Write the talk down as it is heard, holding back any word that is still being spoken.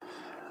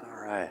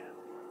right.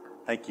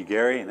 Thank you,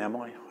 Gary and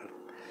Emily.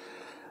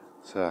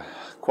 It's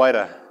quite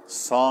a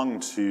song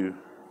to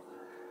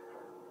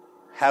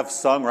have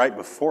sung right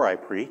before I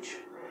preach.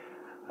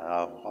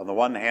 On the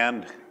one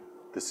hand,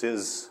 this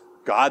is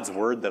God's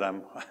word that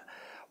I'm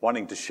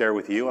wanting to share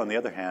with you. On the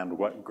other hand,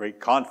 what great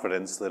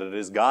confidence that it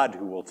is God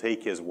who will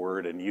take His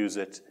word and use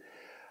it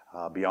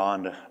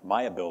beyond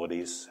my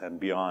abilities and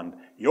beyond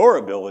your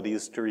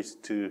abilities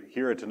to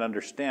hear it and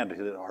understand it.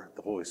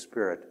 The Holy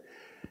Spirit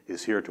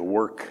is here to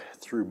work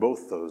through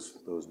both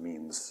those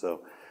means.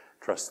 So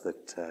trust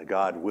that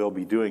God will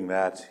be doing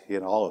that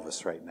in all of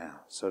us right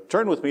now. So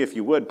turn with me, if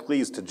you would,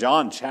 please, to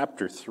John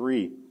chapter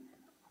 3.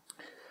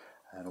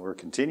 And we're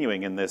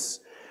continuing in this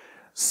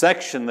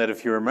section that,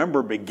 if you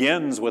remember,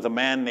 begins with a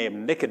man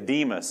named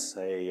Nicodemus,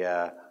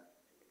 a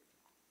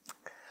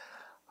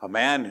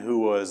man who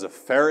was a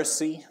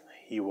Pharisee.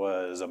 He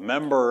was a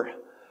member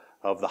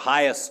of the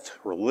highest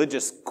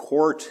religious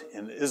court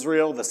in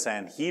Israel, the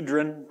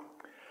Sanhedrin.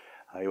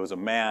 He was a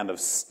man of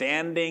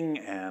standing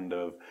and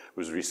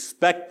was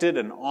respected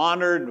and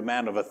honored, a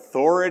man of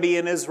authority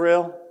in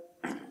Israel.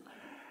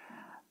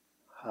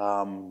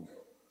 From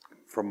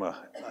a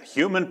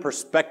human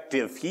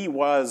perspective, he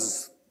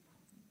was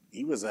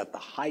at the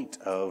height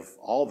of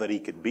all that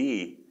he could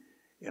be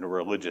in a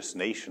religious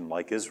nation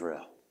like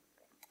Israel.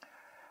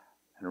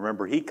 And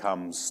remember, he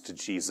comes to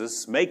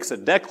Jesus, makes a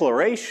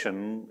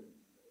declaration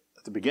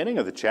at the beginning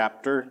of the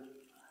chapter,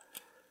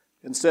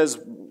 and says,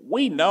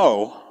 We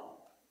know,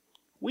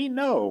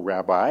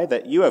 Rabbi,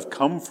 that you have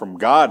come from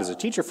God as a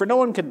teacher, for no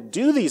one can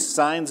do these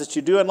signs that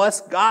you do unless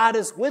God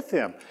is with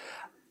him.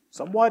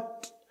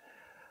 Somewhat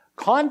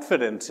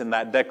confident in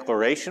that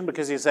declaration,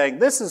 because he's saying,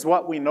 this is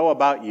what we know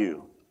about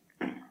you.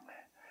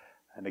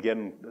 And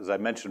again, as I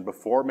mentioned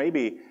before,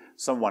 maybe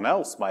someone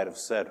else might have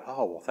said,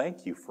 oh, well,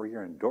 thank you for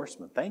your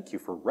endorsement. Thank you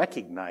for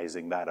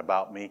recognizing that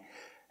about me.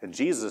 And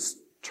Jesus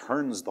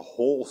turns the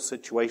whole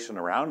situation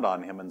around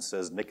on him and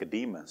says,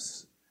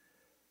 Nicodemus,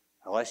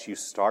 unless you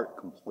start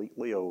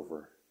completely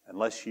over,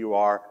 unless you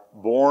are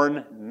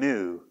born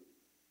new,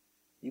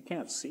 you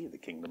can't see the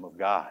kingdom of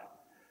God.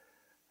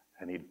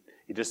 And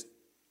he just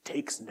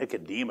takes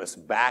Nicodemus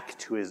back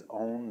to his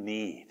own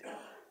need.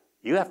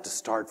 You have to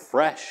start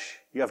fresh.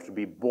 You have to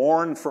be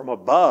born from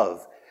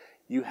above.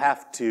 You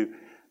have to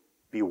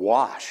be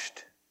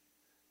washed.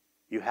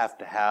 You have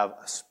to have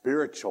a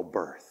spiritual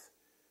birth.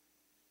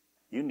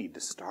 You need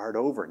to start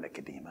over,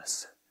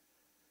 Nicodemus.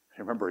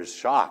 I remember his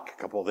shock. A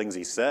couple of things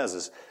he says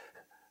is,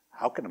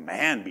 how can a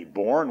man be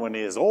born when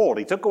he is old?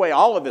 He took away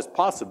all of his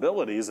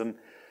possibilities, and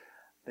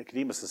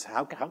Nicodemus says,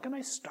 how can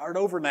I start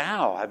over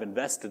now? I've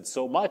invested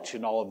so much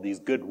in all of these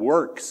good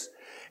works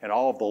and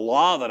all of the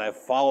law that I've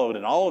followed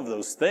and all of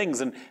those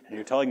things, and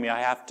you're telling me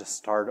I have to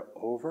start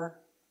over?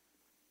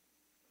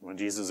 When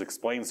Jesus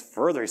explains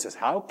further, he says,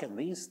 how can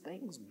these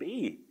things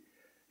be?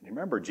 And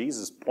remember,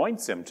 Jesus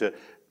points him to,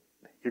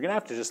 you're going to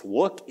have to just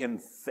look in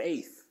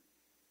faith,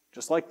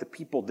 just like the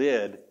people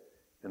did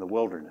in the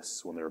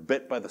wilderness when they were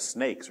bit by the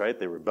snakes, right?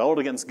 They rebelled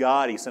against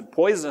God. He sent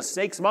poisonous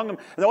snakes among them.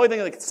 And the only thing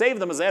that could save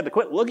them is they had to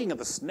quit looking at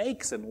the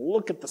snakes and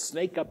look at the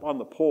snake up on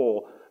the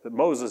pole that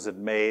Moses had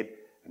made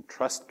and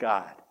trust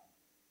God.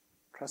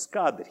 Trust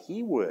God that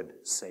He would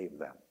save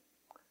them.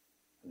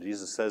 And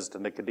Jesus says to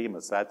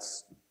Nicodemus,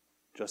 that's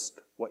just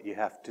what you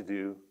have to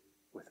do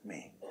with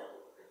me.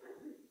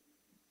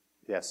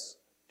 Yes,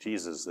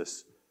 Jesus,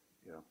 this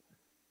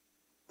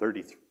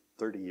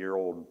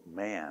 30-year-old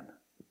man,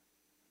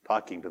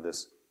 talking to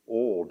this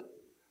old,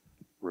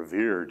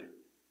 revered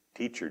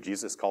teacher.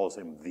 Jesus calls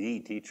him the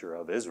teacher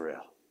of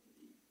Israel.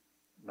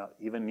 Now,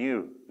 even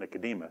you,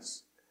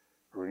 Nicodemus,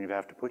 are going to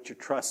have to put your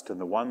trust in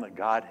the one that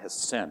God has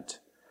sent.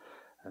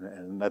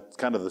 And that's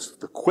kind of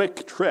the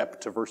quick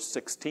trip to verse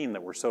 16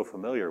 that we're so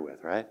familiar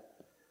with, right?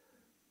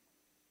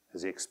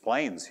 As he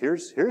explains,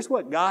 here's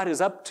what God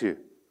is up to.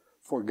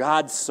 For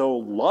God so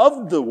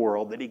loved the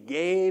world that He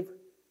gave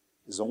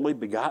His only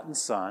begotten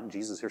Son,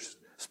 Jesus here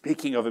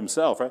speaking of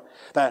Himself, right?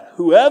 That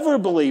whoever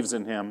believes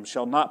in Him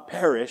shall not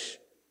perish,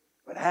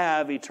 but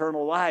have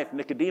eternal life.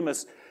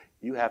 Nicodemus,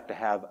 you have to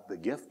have the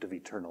gift of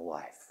eternal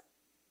life.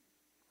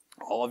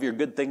 All of your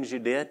good things you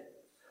did,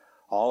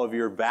 all of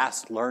your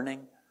vast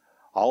learning,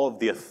 all of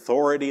the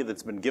authority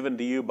that's been given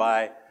to you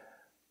by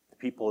the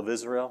people of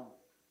Israel,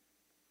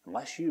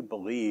 unless you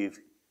believe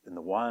in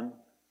the one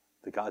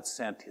that God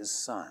sent His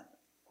Son,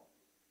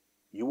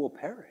 you will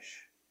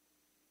perish.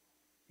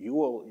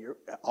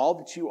 All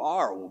that you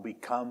are will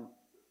become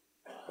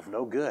of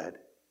no good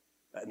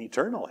and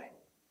eternally.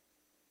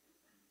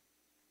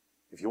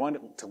 If you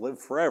want to live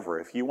forever,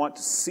 if you want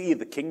to see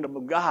the kingdom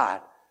of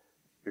God,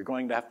 you're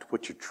going to have to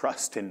put your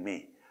trust in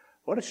me.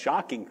 What a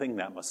shocking thing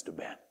that must have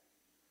been,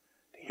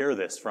 to hear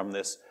this from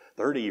this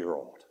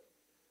 30-year-old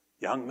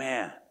young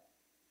man.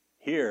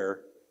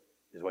 Here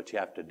is what you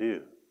have to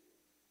do,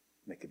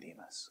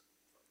 Nicodemus.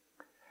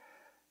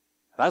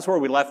 That's where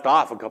we left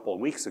off a couple of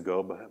weeks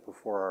ago,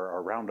 before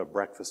our roundup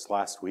breakfast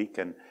last week.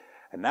 And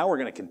now we're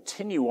going to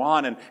continue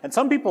on. And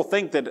some people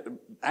think that,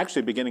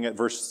 actually beginning at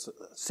verse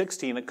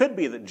 16, it could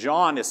be that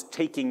John is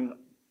taking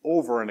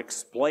over and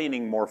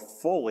explaining more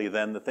fully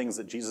than the things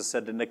that Jesus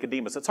said to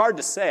Nicodemus. It's hard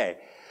to say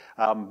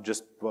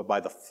just by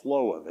the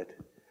flow of it.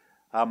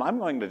 I'm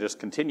going to just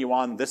continue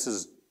on. This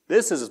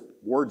is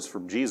words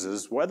from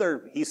Jesus.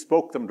 Whether he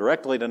spoke them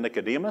directly to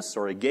Nicodemus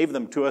or he gave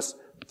them to us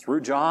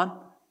through John,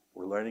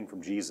 we're learning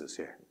from Jesus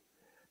here.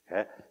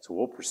 Okay? So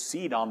we'll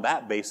proceed on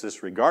that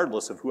basis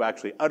regardless of who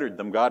actually uttered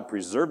them. God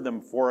preserved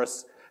them for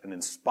us and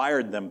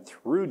inspired them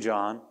through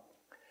John.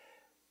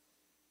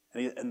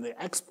 And the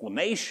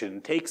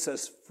explanation takes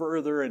us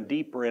further and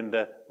deeper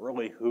into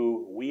really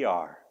who we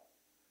are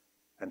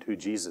and who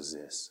Jesus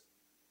is.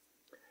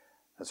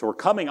 And so we're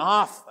coming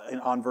off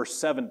on verse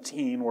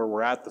 17 where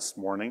we're at this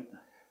morning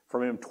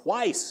from him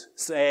twice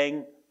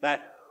saying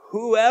that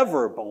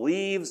whoever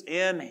believes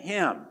in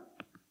him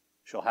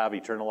shall have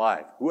eternal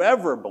life.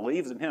 Whoever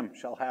believes in him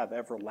shall have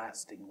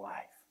everlasting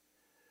life.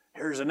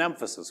 Here's an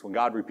emphasis. When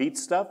God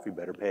repeats stuff, you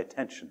better pay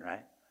attention,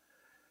 right?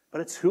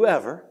 But it's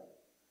whoever.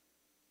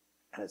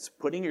 And it's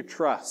putting your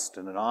trust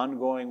in an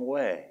ongoing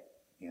way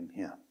in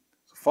him.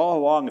 So follow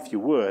along, if you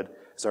would,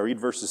 as I read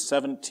verses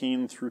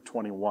 17 through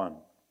 21.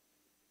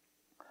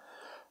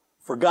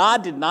 For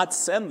God did not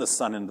send the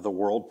Son into the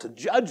world to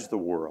judge the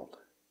world,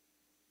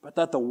 but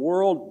that the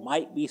world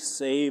might be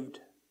saved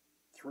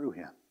through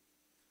him.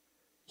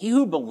 He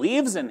who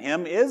believes in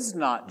him is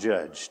not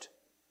judged,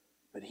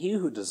 but he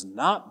who does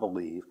not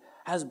believe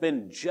has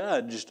been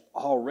judged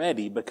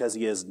already because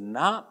he has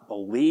not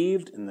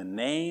believed in the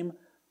name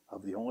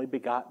of the only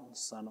begotten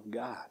Son of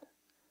God.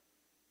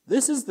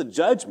 This is the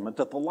judgment,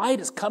 that the light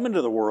has come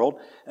into the world,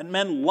 and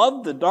men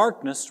loved the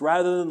darkness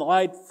rather than the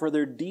light, for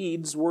their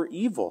deeds were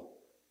evil.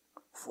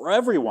 For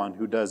everyone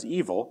who does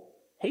evil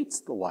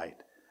hates the light,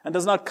 and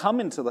does not come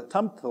to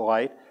the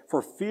light,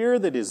 for fear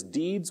that his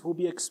deeds will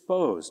be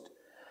exposed.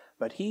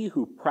 But he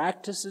who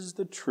practices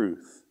the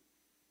truth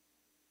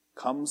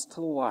comes to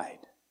the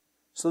light,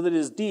 so that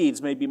his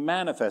deeds may be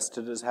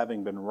manifested as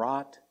having been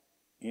wrought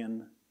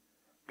in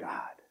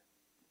God.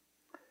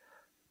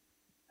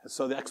 And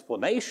so the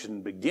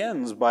explanation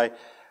begins by,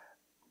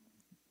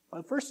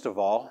 first of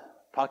all,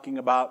 talking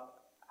about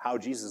how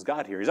Jesus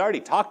got here. He's already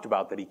talked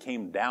about that he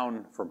came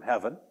down from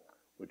heaven,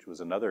 which was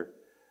another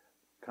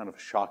kind of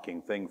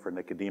shocking thing for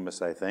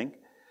Nicodemus, I think.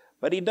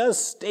 But he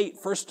does state,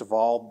 first of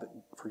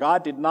all, for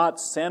God did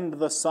not send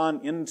the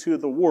Son into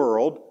the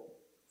world.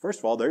 First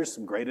of all, there's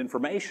some great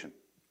information.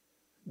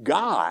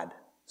 God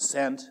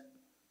sent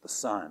the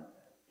Son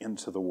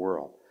into the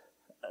world.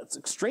 It's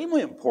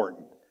extremely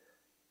important.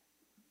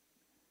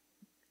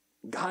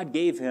 God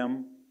gave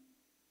him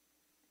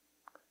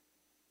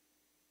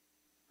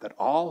that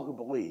all who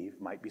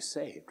believe might be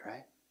saved,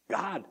 right?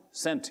 God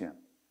sent him.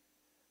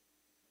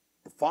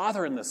 The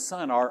Father and the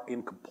Son are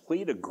in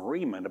complete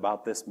agreement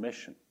about this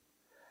mission.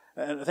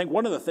 And I think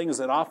one of the things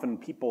that often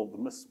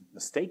the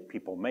mistake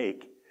people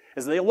make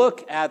is they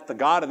look at the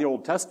God of the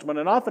Old Testament,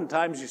 and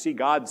oftentimes you see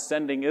God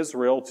sending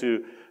Israel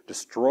to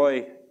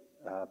destroy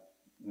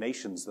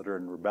nations that are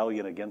in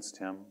rebellion against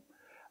him.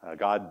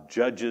 God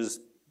judges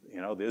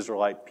the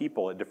Israelite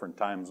people at different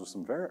times with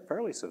some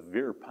fairly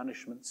severe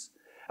punishments.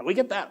 And we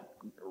get that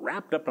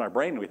wrapped up in our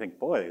brain, and we think,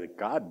 boy,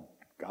 God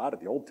of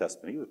the Old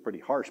Testament, he was pretty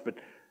harsh. But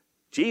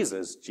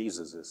Jesus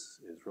is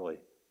really,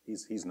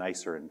 he's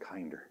nicer and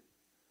kinder.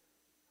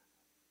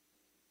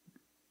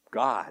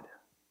 God,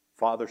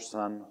 Father,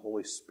 Son,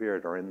 Holy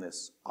Spirit are in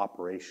this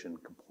operation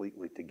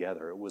completely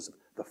together. It was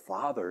the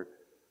Father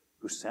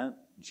who sent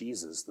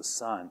Jesus, the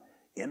Son,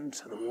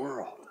 into the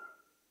world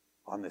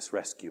on this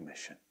rescue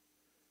mission.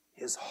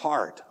 His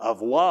heart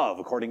of love,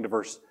 according to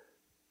verse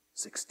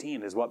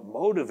 16, is what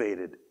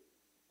motivated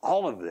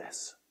all of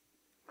this.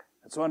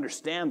 And so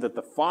understand that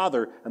the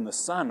Father and the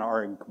Son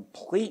are in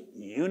complete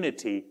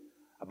unity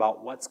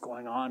about what's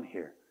going on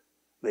here.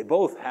 They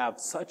both have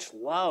such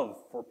love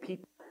for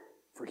people,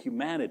 for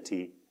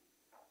humanity.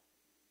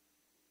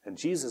 And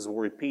Jesus will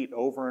repeat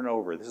over and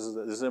over. This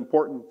is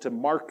important to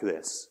mark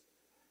this,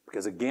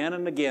 because again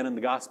and again in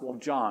the Gospel of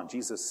John,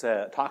 Jesus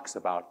talks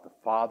about the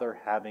Father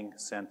having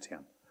sent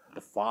him. The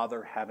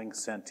Father having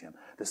sent him.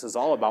 This is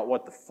all about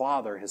what the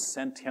Father has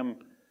sent him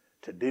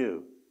to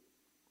do.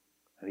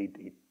 And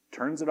he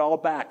turns it all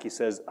back. He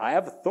says, I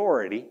have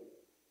authority,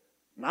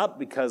 not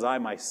because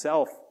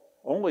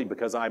only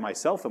because I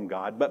myself am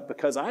God, but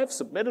because I have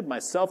submitted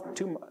myself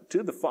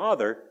to the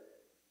Father,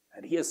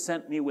 and he has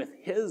sent me with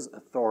his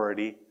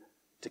authority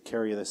to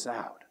carry this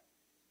out.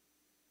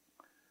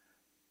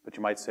 But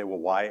you might say, well,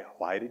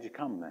 why did you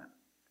come then?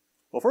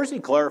 Well, first he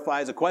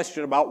clarifies a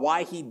question about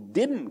why he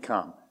didn't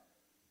come.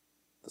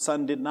 The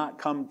Son did not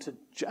come to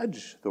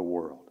judge the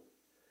world.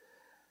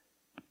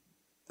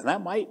 And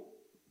that might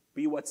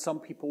be what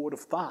some people would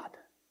have thought.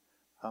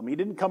 He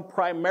didn't come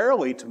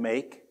primarily to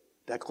make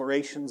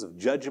declarations of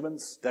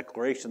judgments,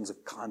 declarations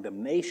of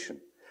condemnation.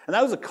 And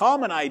that was a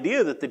common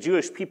idea that the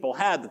Jewish people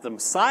had, that the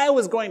Messiah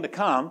was going to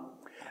come.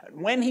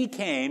 And when he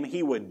came,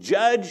 he would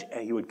judge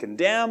and he would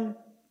condemn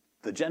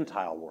the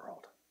Gentile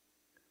world.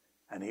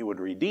 And he would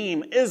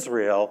redeem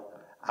Israel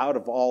out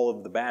of all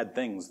of the bad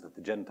things that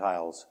the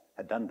Gentiles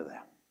had done to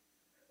them.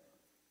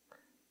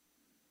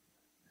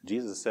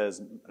 Jesus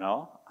says,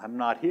 no, I'm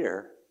not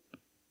here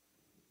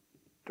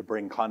to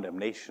bring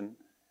condemnation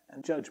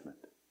and judgment.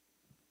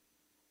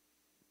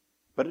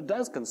 But it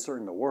does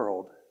concern the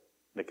world,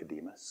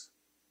 Nicodemus.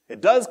 It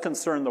does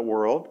concern the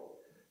world,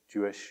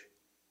 Jewish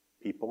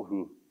people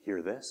who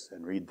hear this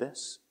and read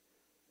this.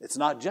 It's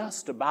not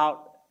just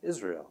about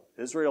Israel.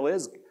 Israel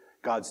is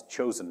God's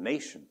chosen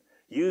nation,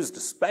 used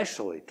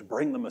especially to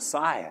bring the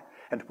Messiah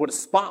and to put a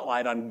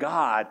spotlight on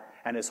God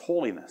and His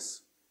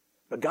holiness.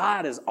 But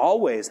God has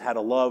always had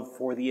a love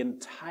for the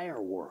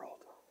entire world.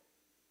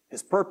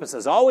 His purpose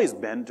has always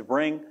been to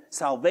bring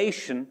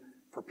salvation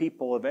for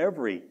people of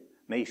every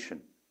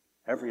nation,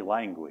 every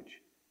language,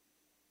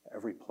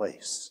 every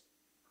place.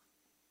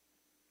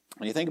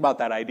 When you think about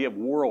that idea of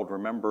world,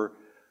 remember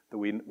that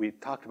we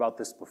talked about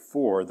this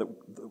before. The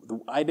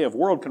idea of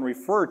world can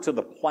refer to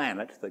the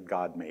planet that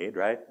God made,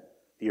 right?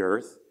 The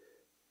earth.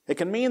 It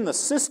can mean the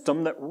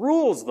system that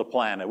rules the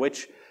planet,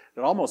 which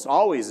it almost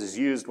always is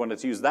used when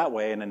it's used that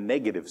way in a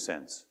negative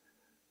sense.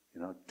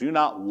 Do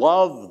not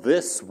love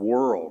this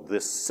world,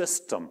 this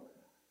system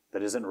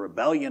that is in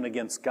rebellion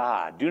against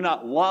God. Do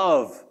not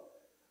love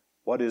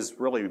what has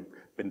really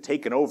been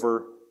taken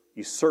over,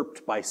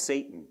 usurped by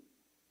Satan.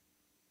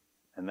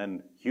 And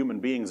then human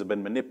beings have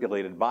been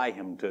manipulated by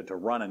him to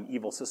run an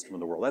evil system in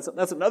the world.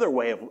 That's another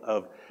way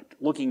of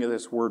looking at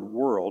this word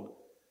world.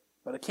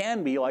 But it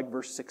can be like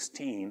verse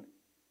 16.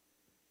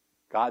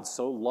 God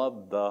so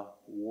loved the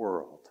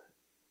world.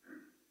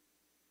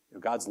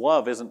 God's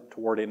love isn't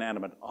toward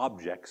inanimate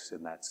objects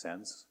in that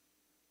sense,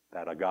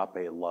 that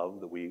agape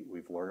love that we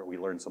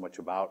learned so much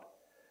about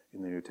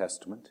in the New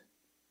Testament.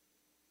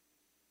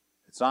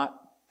 It's not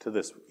to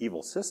this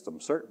evil system,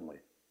 certainly.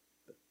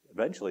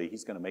 Eventually,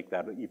 He's going to make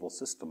that evil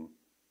system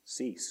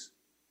cease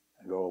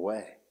and go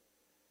away.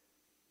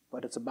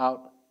 But it's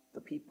about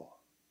the people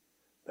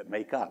that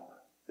make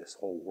up this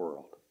whole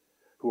world,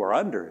 who are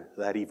under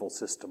that evil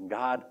system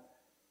God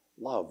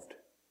loved.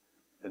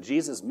 And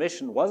Jesus'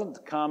 mission wasn't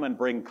to come and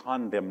bring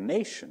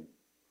condemnation,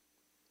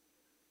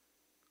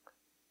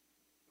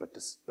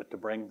 but to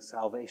bring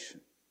salvation.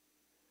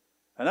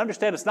 And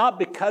understand, it's not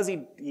because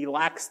he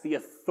lacks the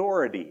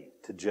authority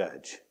to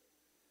judge.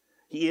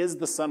 He is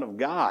the Son of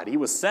God. He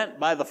was sent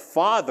by the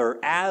Father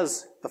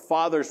as the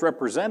Father's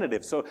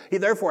representative. So He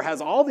therefore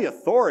has all the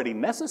authority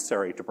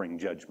necessary to bring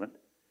judgment.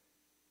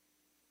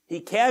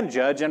 He can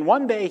judge, and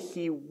one day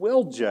He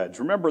will judge.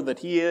 Remember that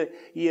He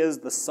is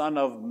the Son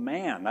of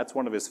Man. That's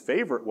one of His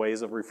favorite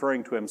ways of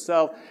referring to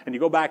Himself. And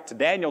you go back to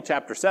Daniel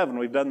chapter 7.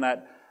 We've done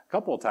that a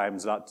couple of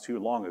times not too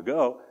long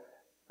ago.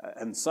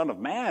 And Son of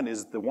Man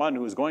is the one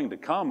who is going to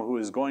come, who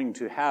is going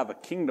to have a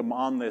kingdom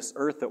on this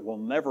earth that will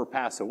never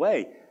pass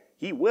away.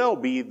 He will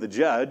be the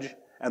judge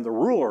and the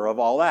ruler of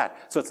all that.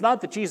 So it's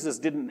not that Jesus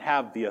didn't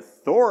have the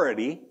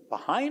authority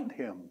behind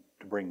Him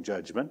to bring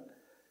judgment,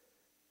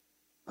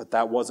 but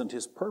that wasn't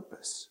His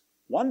purpose.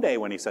 One day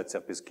when He sets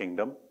up His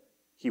kingdom,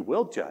 He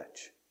will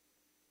judge.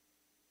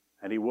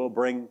 And He will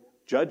bring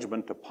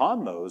judgment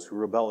upon those who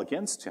rebel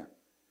against Him.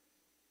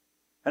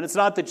 And it's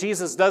not that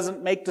Jesus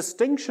doesn't make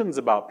distinctions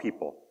about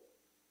people.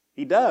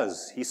 He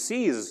does. He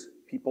sees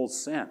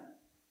people's sin.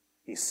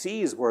 He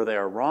sees where they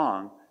are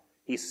wrong.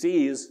 He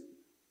sees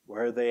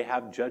where they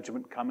have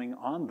judgment coming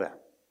on them.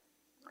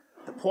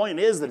 The point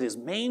is that His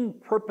main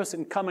purpose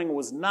in coming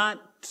was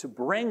not to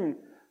bring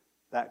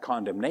that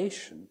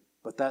condemnation,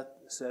 but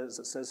it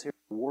says here,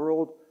 the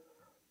world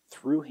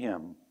through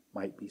Him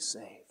might be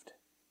saved.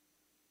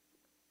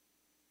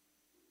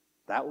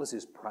 That was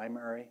His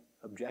primary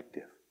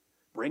objective.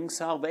 Bring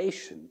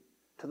salvation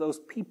to those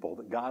people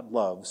that God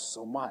loves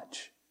so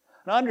much.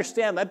 Now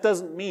understand, that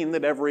doesn't mean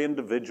that every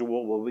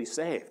individual will be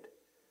saved.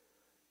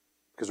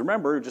 Because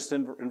remember, just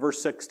in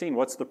verse 16,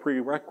 what's the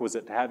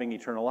prerequisite to having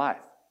eternal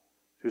life?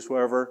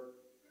 Whosoever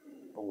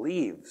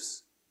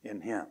believes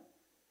in Him.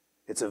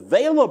 It's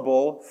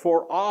available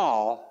for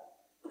all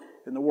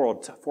in the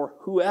world, for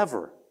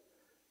whoever.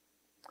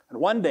 And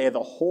one day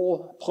the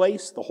whole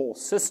place, the whole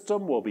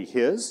system will be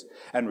His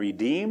and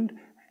redeemed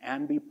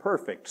and be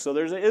perfect. So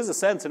there is a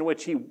sense in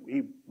which He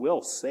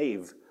will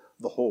save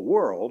the whole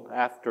world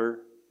after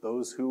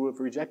those who have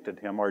rejected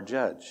Him are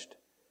judged.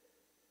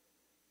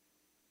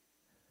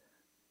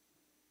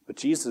 But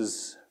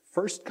Jesus'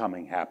 first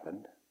coming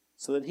happened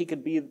so that He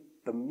could be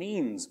the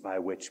means by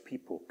which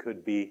people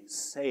could be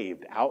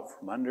saved out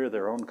from under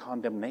their own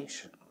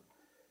condemnation.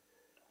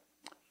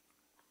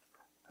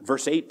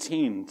 Verse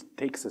 18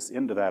 takes us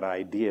into that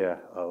idea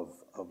of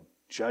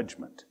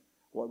judgment.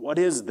 What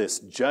is this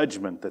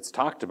judgment that's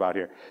talked about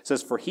here? It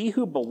says, for he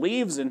who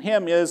believes in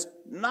Him is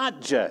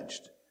not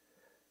judged.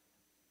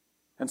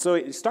 And so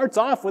he starts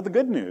off with the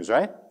good news,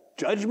 right?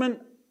 Judgment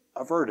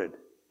averted.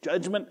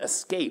 Judgment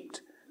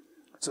escaped.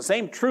 It's the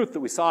same truth that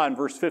we saw in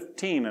verse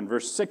 15 and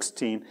verse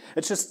 16.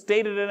 It's just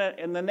stated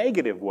in the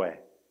negative way.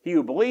 He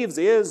who believes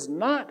is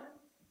not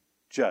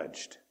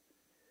judged.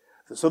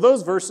 So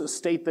those verses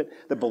state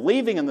that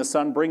believing in the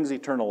Son brings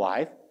eternal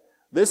life.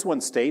 This one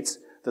states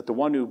that the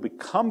one who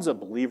becomes a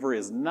believer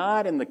is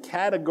not in the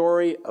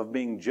category of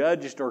being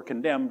judged or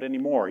condemned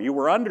anymore. You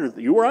were under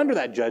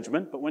that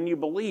judgment, but when you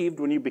believed,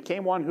 when you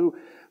became one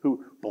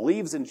who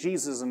believes in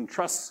Jesus and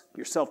trusts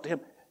yourself to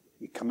him,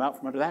 you come out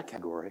from under that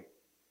category.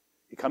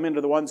 You come into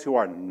the ones who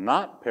are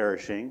not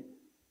perishing,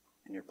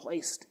 and you're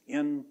placed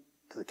into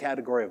the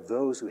category of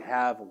those who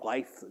have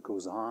life that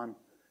goes on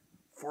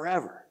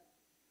forever.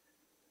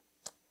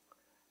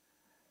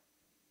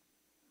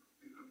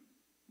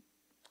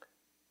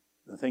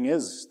 The thing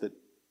is that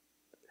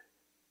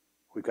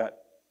we've got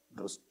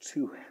those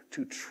two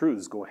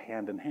truths go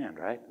hand in hand,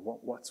 right?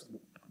 What's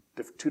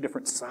two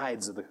different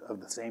sides of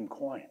the same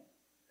coin?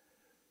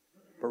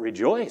 But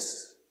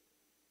rejoice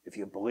if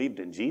you believed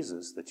in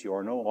Jesus that you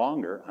are no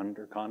longer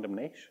under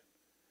condemnation.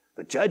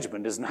 The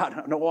judgment is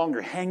no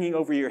longer hanging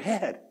over your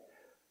head,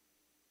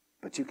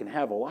 but you can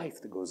have a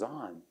life that goes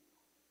on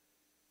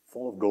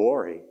full of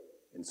glory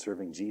in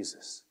serving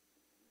Jesus.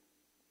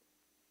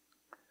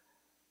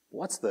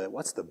 What's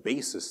the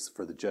basis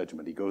for the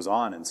judgment? He goes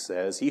on and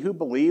says, he who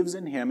believes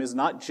in him is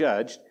not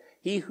judged.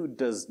 He who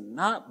does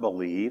not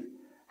believe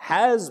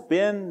has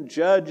been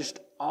judged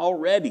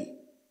already.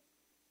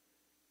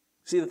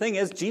 See, the thing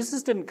is,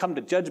 Jesus didn't come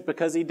to judge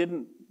because he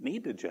didn't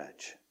need to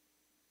judge.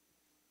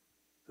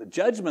 The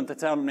judgment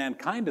that's on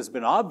mankind has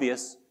been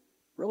obvious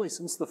really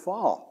since the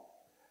fall.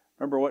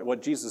 Remember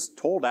what Jesus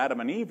told Adam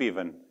and Eve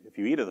even. If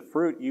you eat of the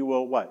fruit, you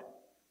will what?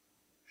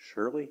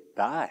 Surely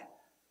die.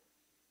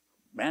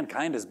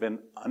 Mankind has been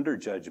under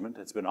judgment.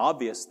 It's been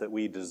obvious that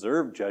we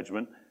deserve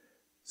judgment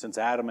since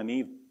Adam and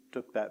Eve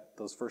took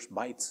those first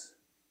bites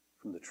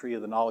from the tree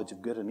of the knowledge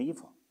of good and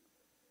evil.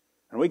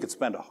 And we could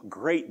spend a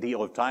great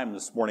deal of time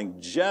this morning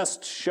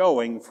just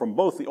showing from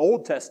both the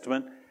Old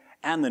Testament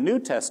and the New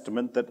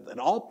Testament that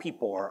all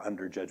people are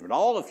under judgment.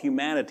 All of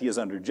humanity is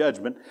under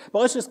judgment. But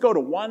let's just go to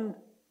one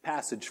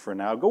passage for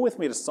now. Go with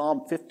me to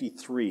Psalm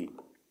 53,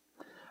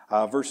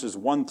 verses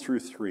 1 through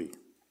 3.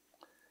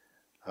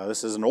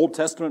 This is an Old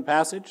Testament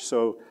passage,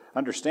 so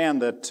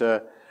understand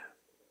that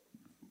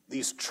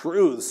these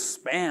truths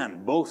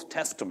span both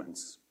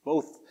testaments,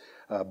 both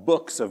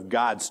books of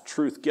God's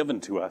truth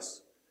given to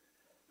us.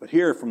 But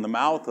here, from the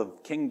mouth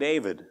of King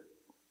David,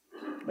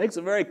 it makes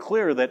it very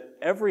clear that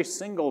every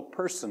single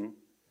person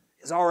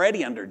is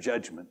already under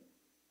judgment.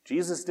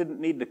 Jesus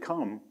didn't need to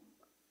come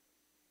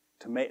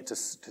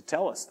to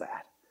tell us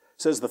that.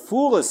 It says, the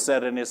fool has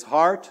said in his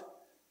heart,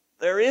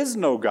 there is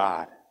no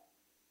God.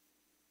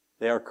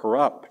 They are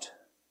corrupt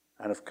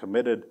and have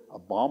committed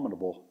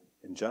abominable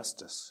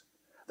injustice.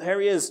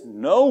 There is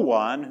no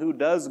one who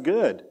does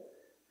good.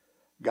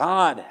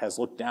 God has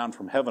looked down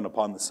from heaven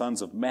upon the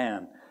sons of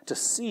man to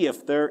see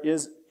if there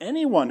is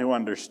anyone who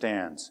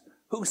understands,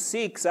 who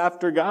seeks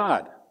after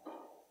God.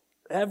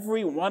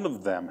 Every one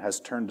of them has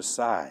turned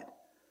aside.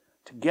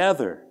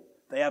 Together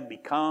they have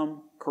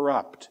become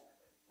corrupt.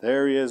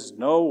 There is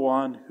no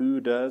one who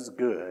does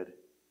good,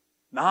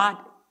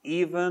 not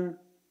even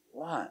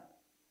one.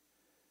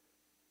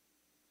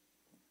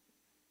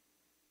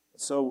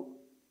 So,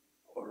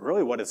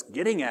 really what it's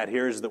getting at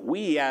here is that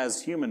we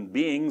as human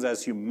beings,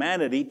 as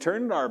humanity,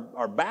 turned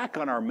our back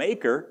on our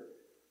Maker,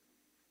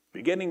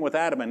 beginning with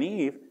Adam and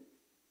Eve,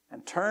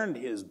 and turned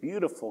his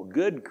beautiful,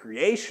 good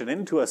creation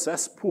into a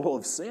cesspool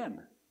of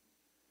sin.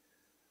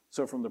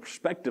 So from the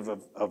perspective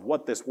of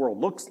what this world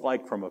looks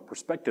like from a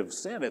perspective of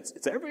sin,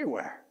 it's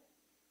everywhere.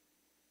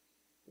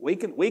 We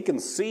can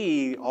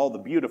see all the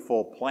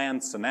beautiful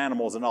plants and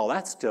animals and all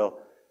that still,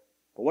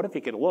 but what if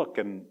you could look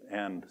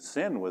and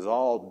sin was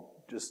all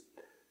just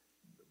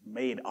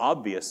made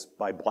obvious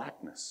by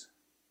blackness?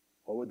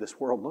 What would this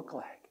world look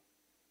like?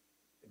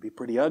 It'd be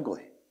pretty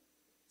ugly.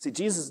 See,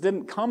 Jesus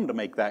didn't come to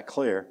make that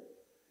clear.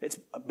 It's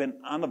been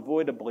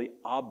unavoidably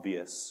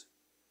obvious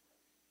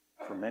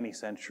for many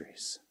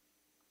centuries.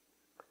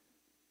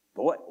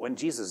 But when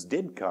Jesus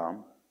did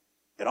come,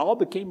 it all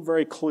became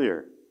very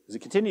clear. As he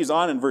continues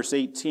on in verse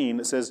 18,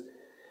 it says,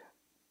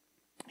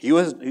 he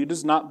who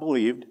does not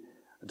believe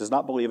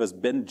has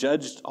been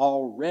judged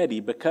already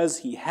because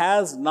he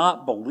has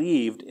not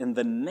believed in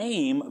the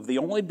name of the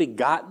only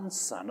begotten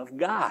Son of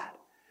God.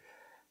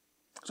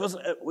 So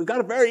we've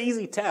got a very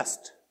easy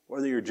test,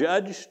 whether you're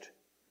judged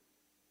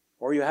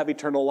or you have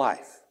eternal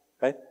life.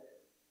 Okay?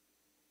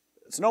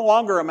 It's no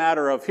longer a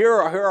matter of here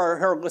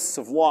are lists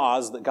of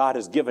laws that God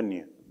has given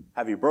you.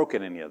 Have you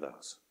broken any of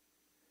those?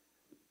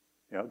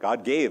 You know,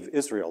 God gave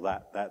Israel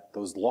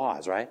those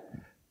laws, right?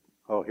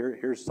 Oh,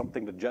 here's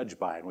something to judge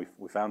by, and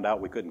we found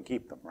out we couldn't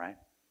keep them, right?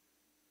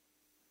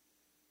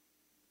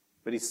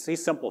 But he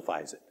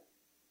simplifies it.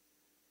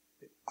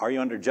 Are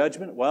you under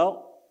judgment?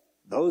 Well,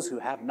 those who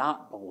have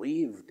not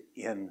believed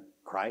in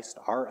Christ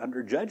are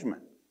under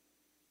judgment.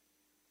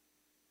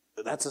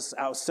 That's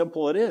how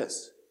simple it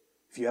is.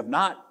 If you have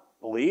not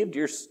believed,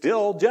 you're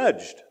still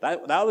judged.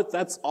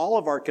 That's all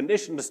of our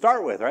condition to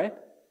start with, right?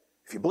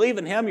 If you believe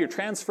in him, you're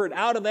transferred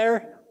out of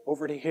there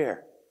over to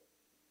here.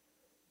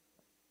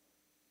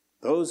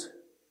 Those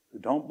who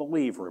don't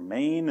believe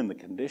remain in the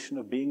condition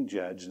of being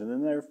judged, and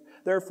then they're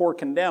therefore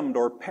condemned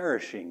or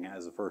perishing,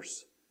 as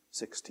verse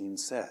 16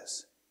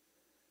 says.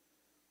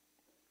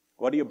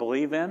 What do you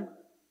believe in?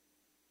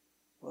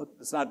 Well,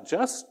 it's not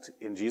just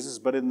in Jesus,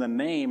 but in the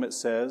name, it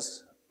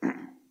says,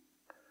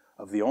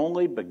 of the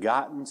only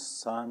begotten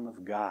Son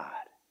of God.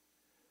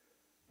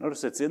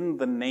 Notice it's in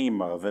the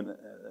name of, and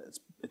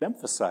it's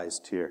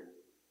emphasized here.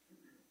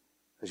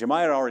 As you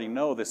might already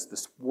know,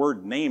 this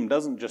word name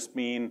doesn't just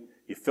mean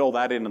you fill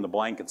that in the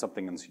blank and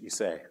something and you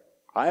say,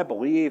 I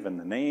believe in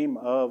the name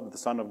of the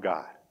Son of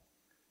God.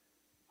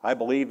 I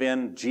believe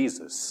in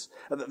Jesus.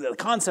 The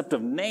concept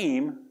of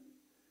name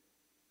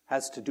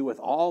has to do with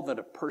all that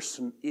a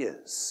person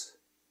is,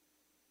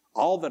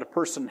 all that a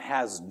person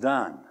has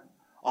done,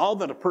 all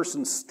that a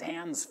person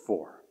stands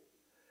for.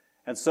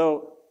 And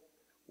so,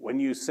 when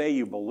you say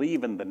you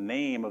believe in the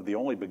name of the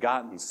only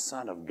begotten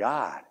Son of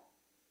God,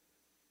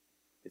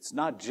 it's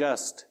not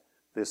just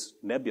this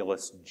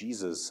nebulous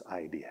Jesus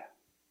idea,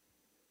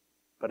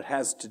 but it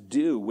has to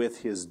do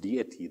with his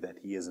deity, that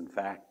he is in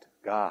fact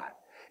God.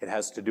 It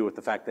has to do with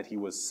the fact that he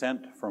was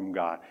sent from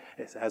God.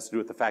 It has to do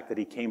with the fact that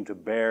he came to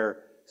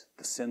bear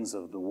the sins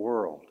of the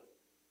world,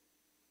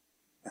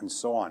 and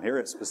so on. Here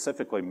it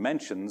specifically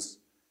mentions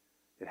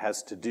it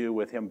has to do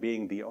with him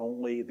being the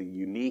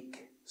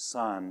unique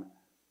Son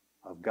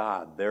of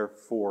God,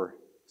 therefore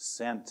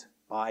sent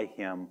by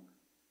him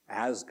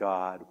as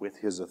God with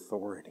his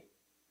authority.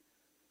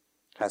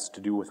 It has to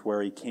do with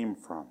where he came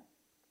from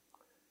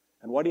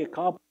and what he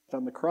accomplished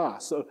on the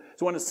cross. So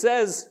when it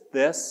says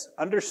this,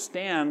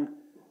 understand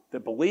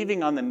that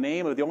believing on the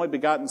name of the only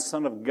begotten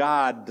Son of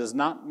God does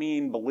not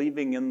mean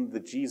believing in the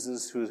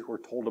Jesus who we're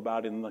told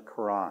about in the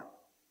Quran,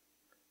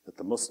 that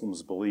the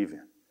Muslims believe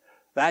in.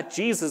 That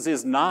Jesus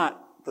is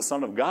not the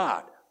Son of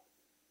God.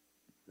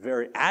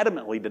 Very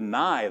adamantly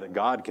deny that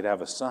God could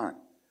have a son.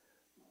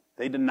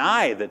 They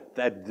deny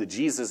that the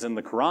Jesus in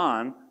the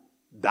Quran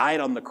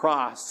died on the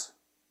cross.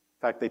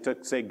 In fact, they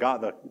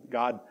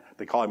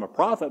they call him a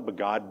prophet, but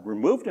God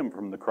removed him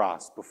from the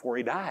cross before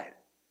he died.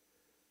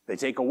 They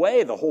take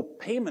away the whole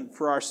payment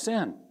for our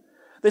sin.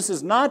 This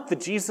is not the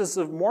Jesus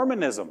of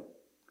Mormonism,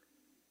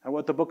 and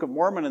what the Book of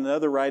Mormon and the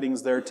other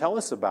writings there tell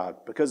us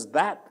about, because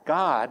that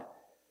God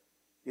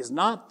is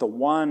not the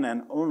one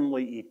and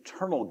only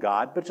eternal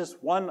God, but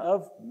just one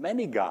of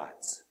many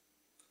gods.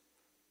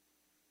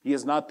 He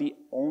is not the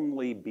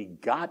only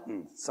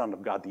begotten Son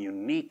of God, the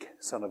unique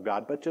Son of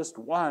God, but just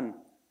one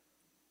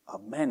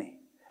of many.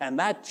 And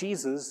that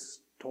Jesus,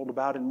 told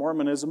about in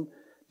Mormonism,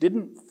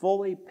 didn't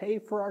fully pay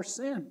for our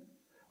sin.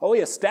 Oh,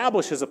 he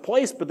establishes a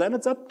place, but then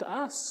it's up to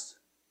us.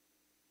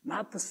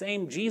 Not the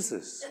same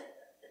Jesus.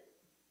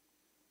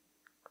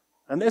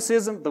 And this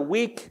isn't the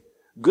weak,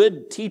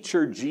 good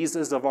teacher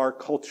Jesus of our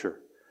culture.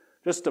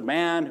 Just a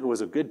man who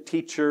was a good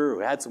teacher, who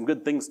had some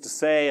good things to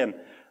say, and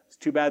it's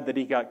too bad that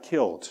he got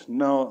killed.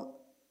 No,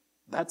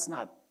 that's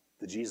not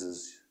the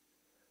Jesus,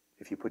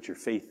 if you put your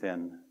faith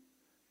in,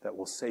 that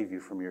will save you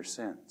from your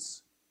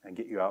sins and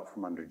get you out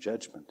from under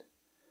judgment.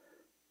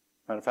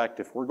 Matter of fact,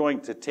 if we're going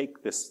to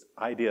take this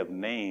idea of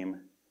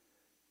name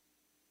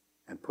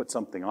and put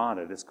something on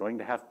it, it's going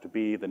to have to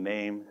be the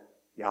name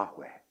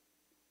Yahweh,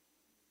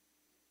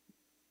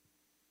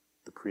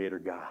 the Creator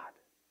God.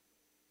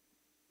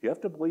 You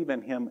have to believe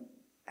in him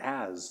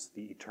as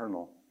the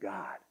eternal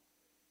God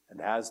and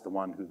as the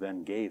one who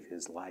then gave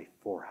his life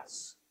for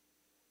us.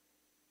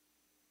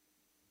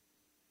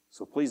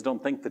 So please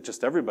don't think that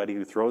just everybody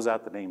who throws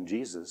out the name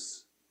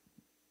Jesus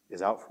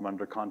is out from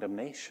under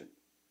condemnation.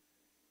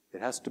 It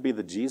has to be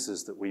the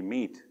Jesus that we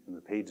meet in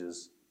the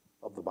pages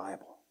of the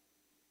Bible.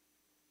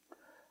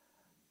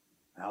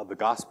 Now the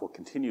gospel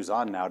continues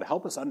on now to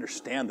help us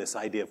understand this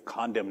idea of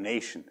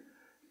condemnation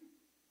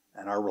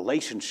and our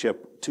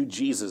relationship to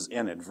Jesus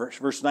in it.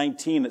 Verse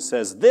 19, it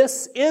says,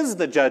 this is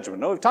the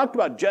judgment. Now, we've talked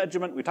about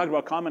judgment. We talked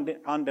about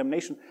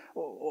condemnation.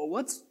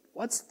 What's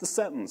the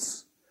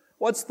sentence?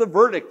 What's the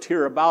verdict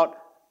here about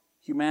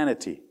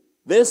humanity?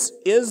 This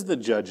is the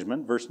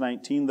judgment, verse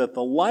 19, that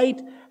the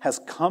light has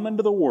come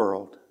into the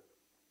world,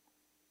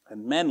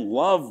 and men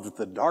loved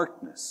the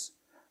darkness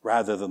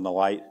rather than the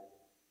light,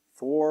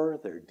 for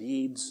their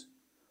deeds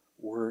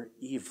were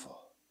evil.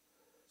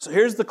 So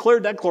here's the clear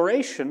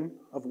declaration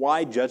of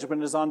why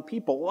judgment is on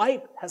people.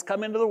 Light has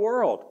come into the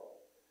world.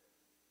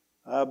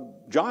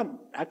 John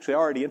actually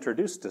already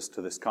introduced us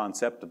to this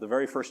concept at the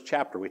very first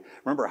chapter. We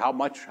remember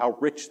how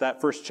rich that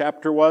first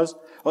chapter was?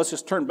 Let's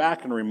just turn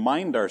back and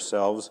remind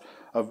ourselves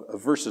of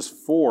verses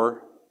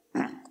 4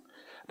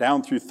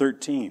 down through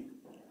 13.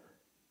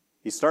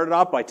 He started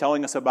off by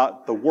telling us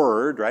about the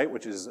Word, right,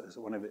 which is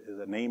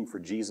a name for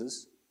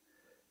Jesus.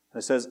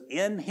 And it says,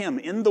 in him,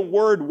 in the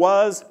Word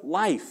was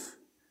life,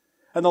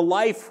 and the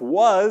life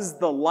was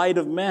the light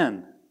of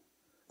men.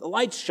 The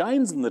light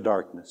shines in the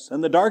darkness,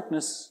 and the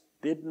darkness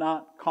did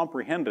not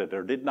comprehend it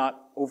or did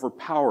not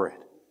overpower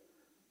it.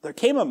 There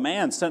came a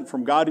man sent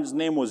from God whose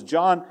name was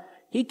John.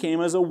 He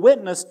came as a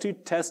witness to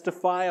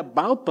testify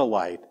about the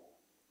light,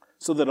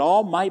 so that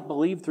all might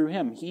believe through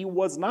him. He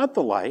was not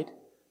the light,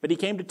 but he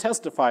came to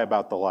testify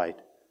about the light.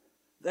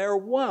 There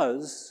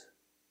was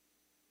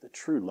the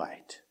true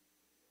light,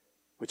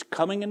 which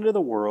coming into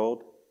the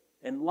world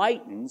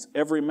enlightens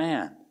every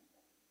man.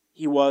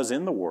 He was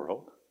in the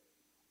world,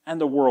 and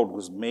the world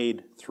was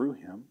made through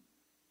him,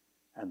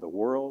 and the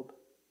world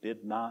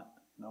did not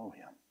know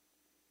him.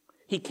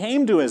 He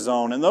came to his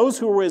own, and those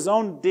who were his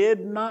own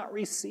did not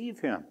receive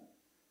him.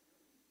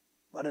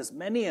 But as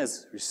many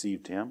as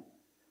received him,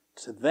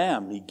 to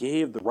them he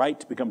gave the right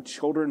to become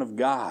children of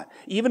God,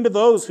 even to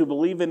those who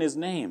believe in his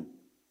name,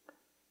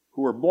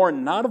 who were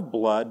born not of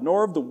blood,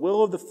 nor of the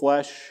will of the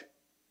flesh,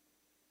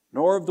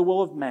 nor of the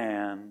will of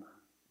man,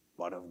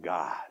 but of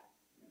God.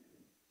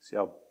 See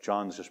how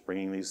John's just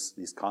bringing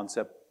these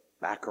concepts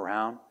back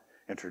around,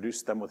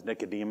 introduced them with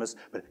Nicodemus,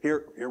 but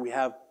here we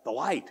have the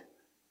light.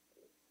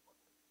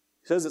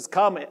 He says it's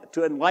come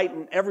to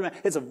enlighten every man.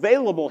 It's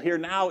available here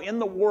now in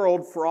the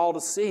world for all to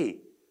see.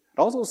 It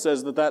also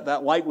says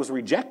that light was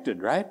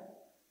rejected, right?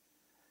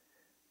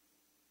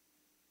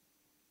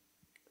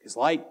 His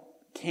light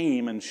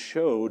came and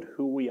showed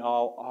who we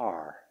all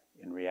are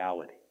in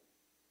reality.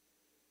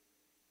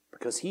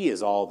 Because he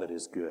is all that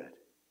is good.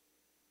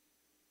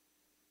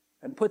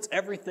 And puts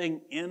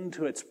everything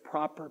into its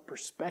proper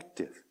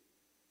perspective.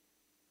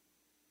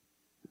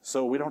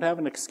 So we don't have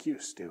an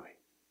excuse, do we?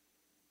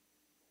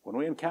 When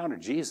we encounter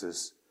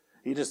Jesus,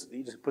 he just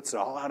puts it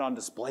all out on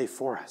display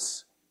for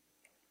us.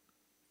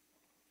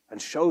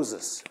 And shows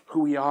us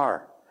who we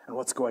are and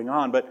what's going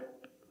on.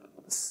 But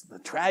the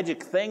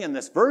tragic thing in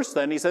this verse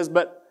then, he says,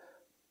 but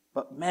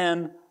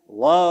men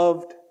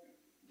loved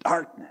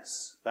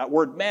darkness. That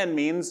word men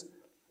means,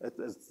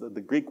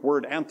 the Greek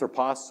word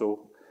anthropos,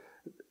 so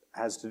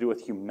has to do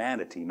with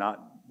humanity,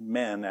 not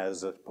men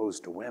as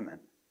opposed to women.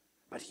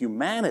 But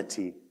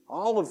humanity,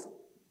 all of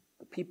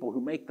the people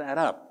who make that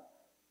up,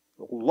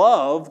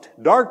 loved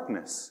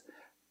darkness.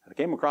 I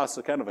came across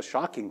a kind of a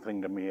shocking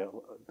thing to me a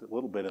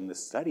little bit in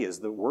this study, is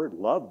the word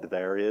loved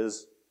there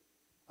is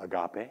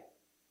agape.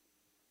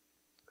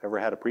 Ever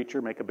had a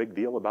preacher make a big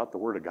deal about the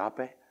word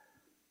agape?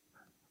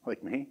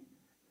 Like me?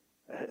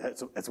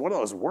 It's one of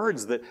those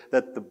words that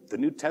the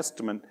New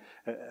Testament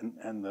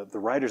and the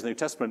writers of the New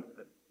Testament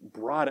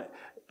brought it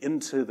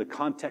into the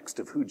context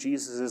of who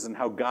Jesus is and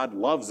how God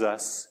loves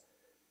us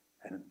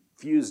and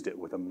infused it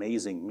with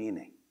amazing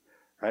meaning.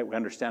 Right? We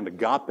understand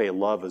agape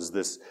love as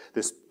this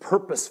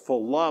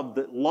purposeful love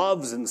that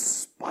loves in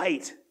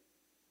spite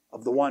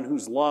of the one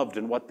who's loved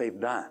and what they've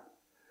done.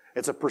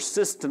 It's a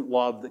persistent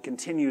love that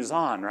continues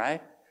on,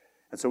 right?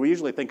 And so we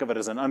usually think of it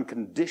as an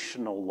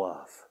unconditional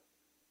love.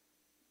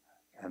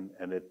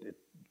 And it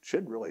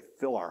should really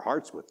fill our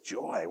hearts with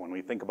joy when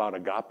we think about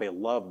agape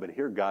love. But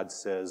here God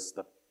says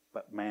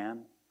that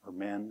man or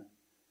men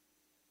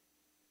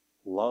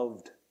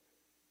loved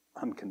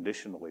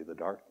unconditionally the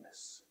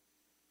darkness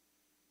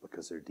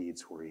because their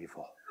deeds were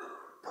evil.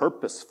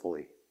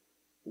 Purposefully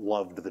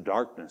loved the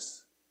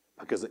darkness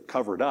because it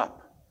covered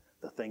up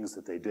the things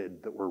that they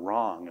did that were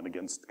wrong and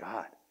against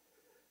God.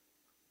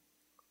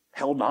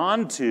 Held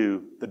on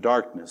to the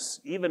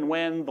darkness even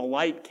when the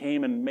light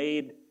came and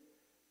made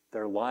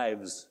their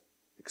lives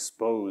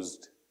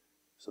exposed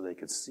so they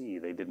could see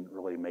they didn't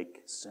really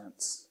make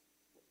sense.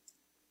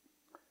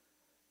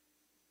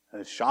 And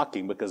it's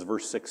shocking because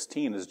verse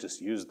 16 has just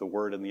used the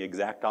word in the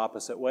exact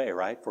opposite way,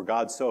 right? For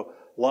God so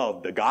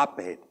loved,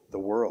 agape, the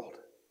world.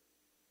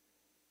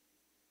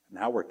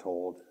 Now we're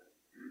told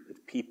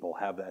that people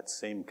have that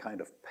same kind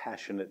of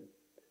passionate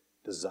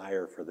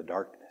desire for the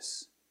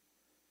darkness,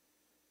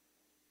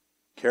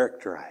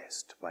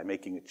 characterized by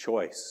making a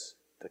choice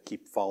to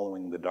keep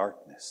following the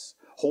darkness,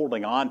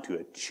 holding on to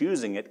it,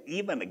 choosing it,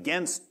 even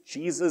against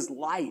Jesus'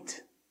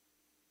 light.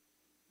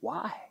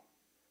 Why?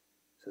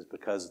 It says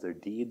because their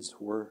deeds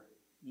were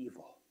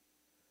evil.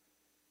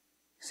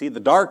 See, the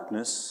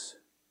darkness,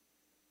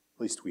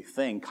 at least we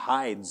think,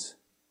 hides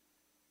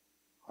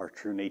our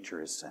true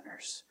nature as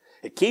sinners.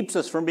 It keeps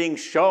us from being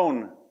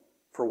shown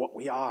for what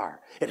we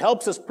are. It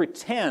helps us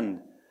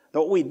pretend that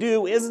what we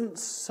do isn't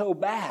so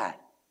bad.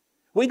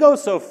 We go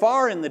so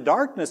far in the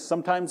darkness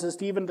sometimes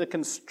as even to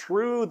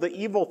construe the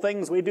evil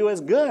things we do as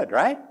good,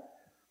 right? Have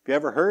you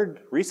ever heard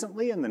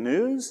recently in the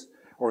news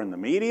or in the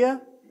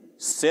media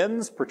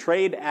sins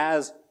portrayed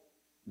as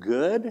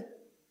good?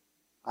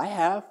 I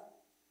have.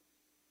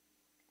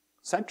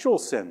 Sexual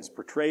sins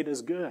portrayed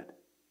as good.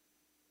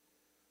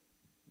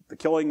 The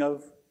killing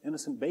of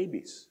innocent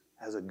babies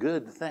as a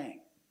good thing.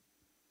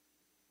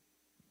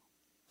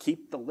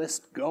 Keep the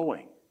list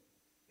going.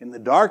 In the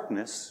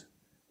darkness,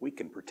 we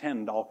can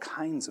pretend all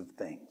kinds of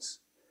things.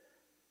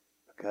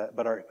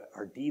 But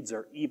our deeds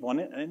are evil.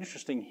 And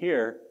interesting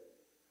here,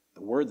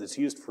 the word that's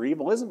used for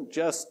evil isn't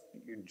just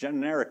your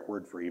generic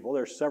word for evil.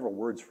 There are several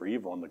words for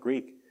evil in the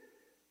Greek.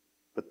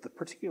 But the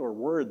particular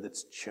word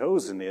that's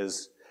chosen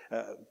is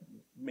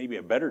maybe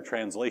a better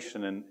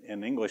translation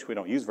in English we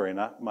don't use very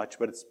much,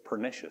 but it's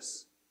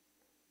pernicious.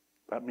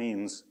 That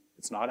means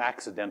it's not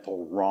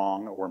accidental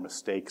wrong or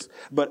mistakes,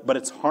 but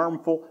it's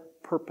harmful,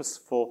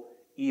 purposeful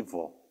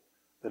evil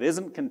that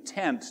isn't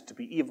content to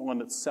be evil in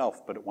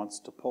itself, but it wants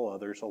to pull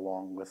others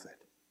along with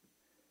it.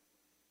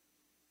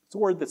 It's a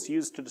word that's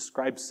used to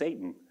describe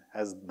Satan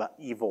as the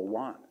evil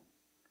one.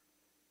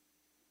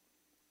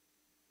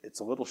 It's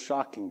a little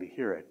shocking to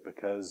hear it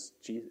because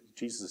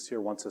Jesus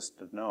here wants us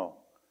to know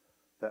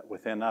that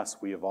within us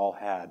we have all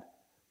had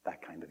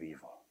that kind of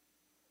evil.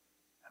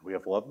 And we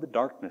have loved the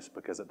darkness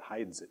because it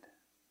hides it.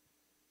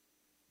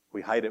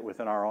 We hide it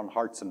within our own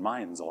hearts and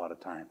minds a lot of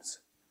times.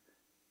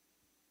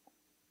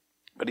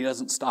 But he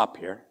doesn't stop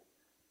here.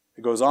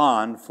 It goes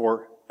on,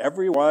 for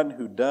everyone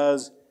who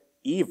does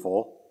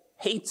evil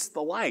hates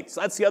the light.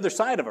 So that's the other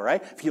side of it,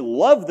 right? If you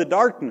love the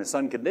darkness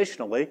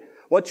unconditionally,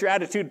 what's your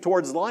attitude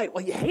towards the light?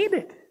 Well, you hate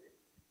it,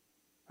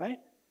 right?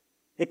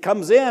 It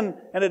comes in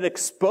and it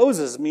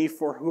exposes me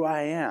for who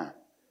I am.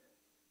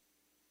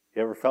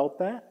 You ever felt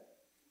that?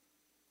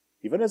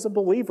 Even as a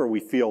believer, we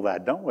feel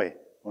that, don't we?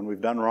 When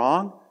we've done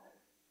wrong,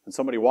 and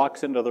somebody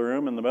walks into the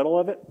room in the middle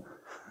of it,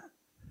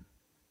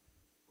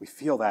 we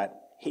feel that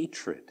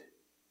hatred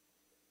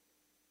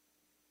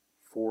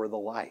for the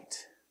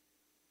light.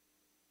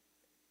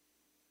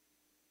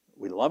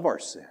 We love our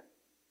sin,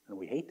 and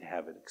we hate to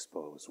have it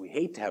exposed. We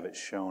hate to have it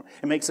shown.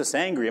 It makes us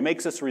angry. It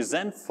makes us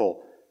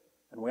resentful.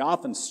 And we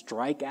often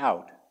strike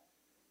out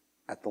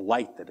at the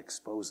light that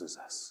exposes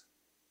us.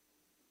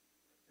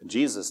 And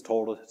Jesus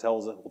will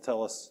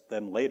tell us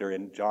then later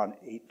in John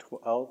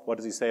 8:12, what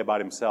does he say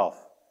about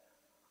himself?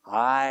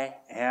 I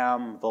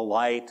am the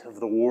light of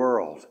the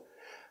world.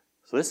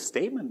 So this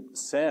statement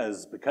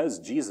says because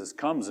Jesus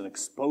comes and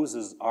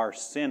exposes our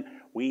sin,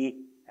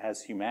 we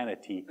as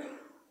humanity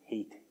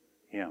hate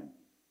him.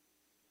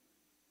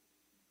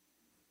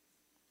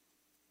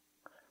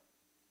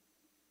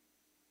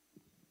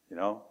 You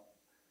know,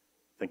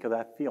 think of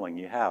that feeling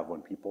you have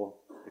when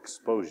people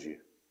expose you.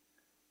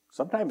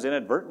 Sometimes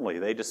inadvertently,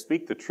 they just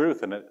speak the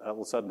truth and all of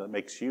a sudden it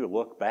makes you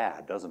look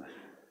bad, doesn't it?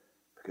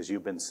 Because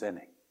you've been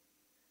sinning.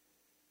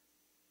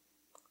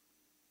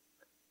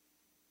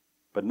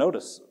 But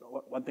notice,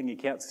 one thing you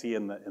can't see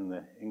in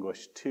the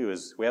English too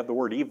is we have the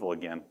word evil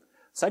again.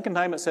 Second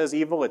time it says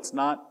evil, it's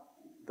not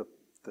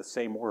the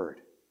same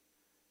word.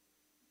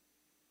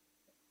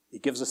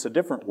 It gives us a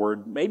different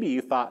word. Maybe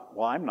you thought,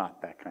 well, I'm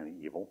not that kind of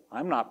evil.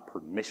 I'm not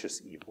pernicious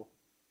evil.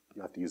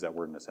 You'll have to use that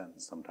word in a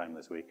sentence sometime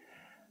this week.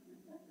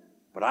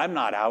 But I'm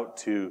not out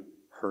to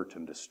hurt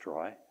and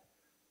destroy.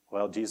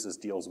 Well, Jesus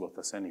deals with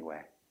us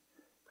anyway.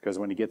 Because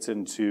when he gets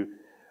into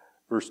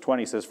verse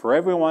 20, he says, for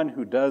everyone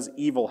who does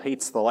evil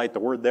hates the light. The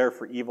word there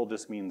for evil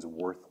just means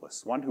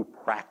worthless. One who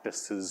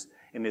practices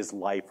in his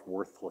life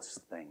worthless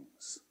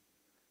things.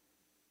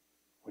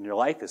 When your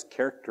life is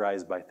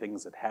characterized by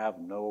things that have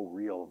no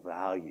real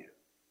value,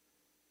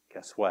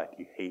 guess what?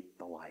 You hate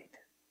the light.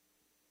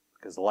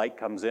 Because the light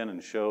comes in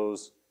and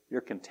shows you're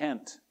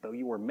content, though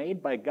you were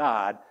made by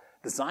God,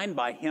 designed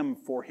by him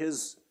for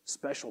his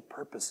special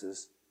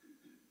purposes,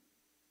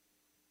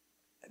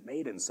 and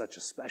made in such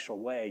a special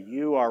way,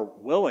 you are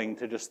willing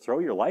to just throw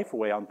your life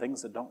away on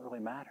things that don't really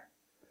matter.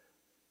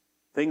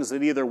 Things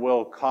that either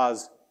will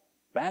cause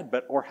bad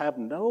or have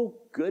no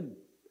good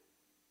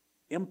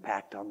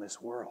impact on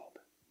this world.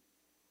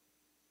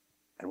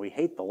 And we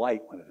hate the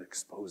light when it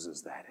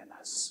exposes that in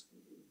us.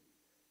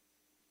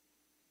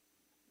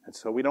 And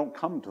so we don't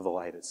come to the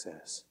light, it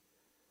says.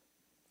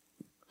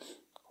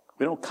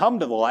 We don't come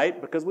to the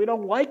light because we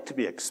don't like to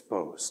be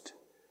exposed.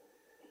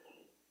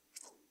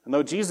 And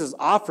though Jesus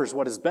offers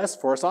what is best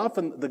for us,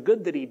 often the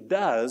good that he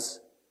does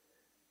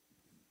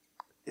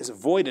is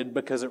avoided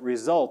because it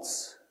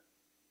results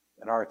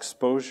in our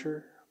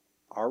exposure,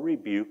 our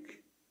rebuke,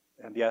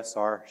 and yes,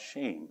 our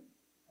shame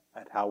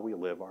at how we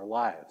live our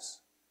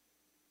lives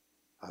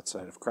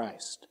outside of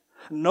Christ.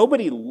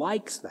 Nobody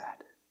likes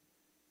that.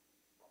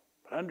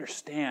 But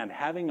understand,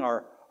 having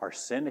our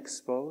sin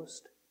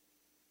exposed,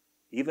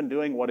 even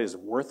doing what is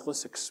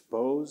worthless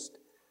exposed,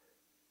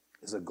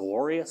 is a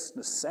glorious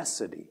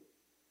necessity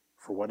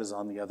for what is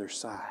on the other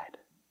side.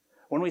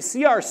 When we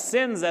see our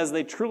sins as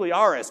they truly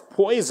are, as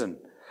poison,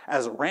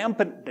 as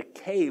rampant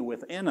decay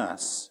within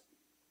us,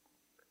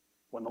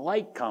 when the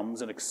light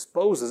comes and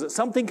exposes it,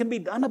 something can be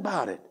done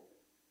about it.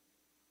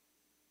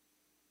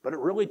 But it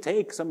really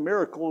takes a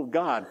miracle of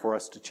God for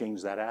us to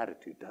change that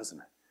attitude, doesn't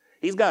it?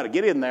 He's got to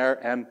get in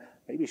there and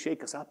maybe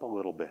shake us up a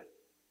little bit.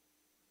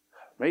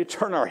 Maybe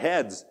turn our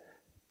heads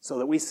so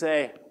that we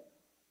say,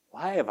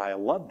 why have I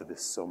loved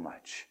this so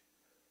much?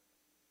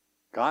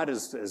 God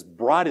has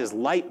brought his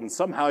light and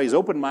somehow he's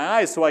opened my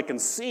eyes so I can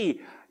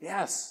see,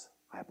 yes,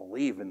 I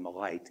believe in the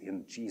light,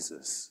 in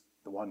Jesus,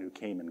 the one who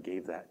came and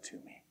gave that to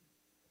me.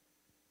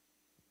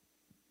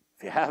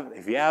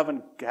 If you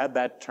haven't had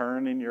that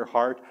turn in your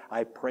heart,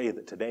 I pray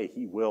that today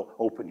he will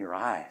open your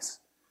eyes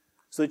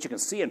so that you can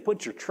see and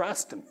put your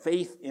trust and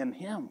faith in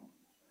him.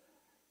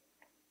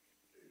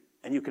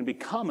 And you can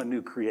become a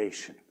new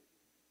creation.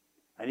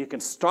 And you can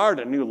start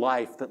a new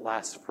life that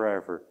lasts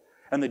forever.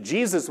 And that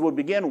Jesus will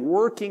begin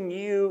working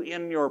you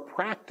in your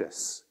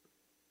practice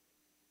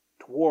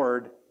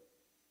toward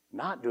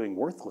not doing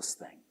worthless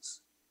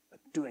things, but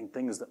doing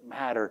things that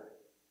matter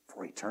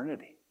for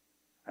eternity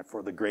and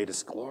for the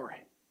greatest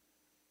glory.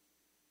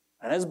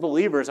 And as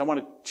believers, I want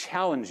to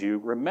challenge you,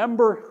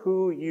 remember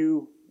who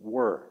you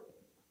were,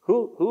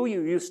 who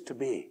you used to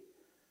be.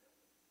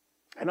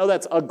 I know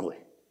that's ugly,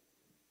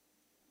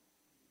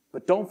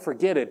 but don't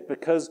forget it,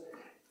 because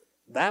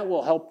that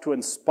will help to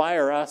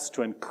inspire us,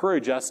 to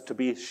encourage us to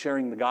be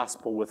sharing the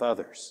gospel with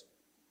others.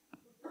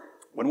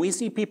 When we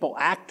see people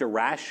act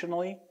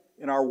irrationally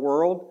in our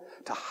world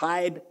to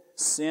hide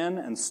sin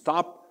and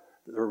stop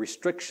the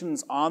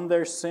restrictions on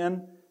their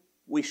sin,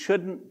 we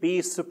shouldn't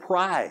be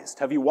surprised.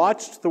 Have you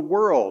watched the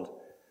world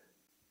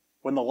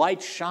when the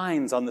light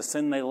shines on the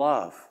sin they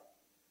love?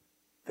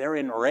 They're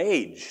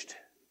enraged.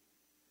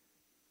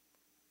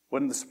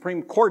 When the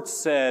Supreme Court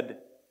said,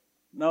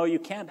 no, you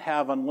can't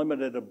have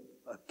unlimited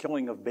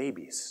killing of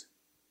babies,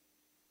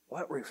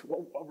 what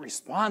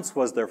response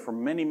was there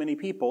from many, many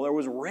people? There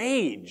was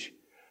rage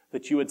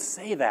that you would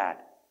say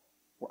that.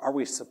 Are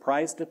we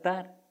surprised at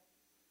that?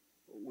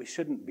 We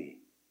shouldn't be.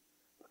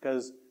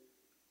 Because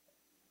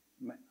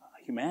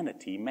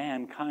humanity,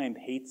 mankind,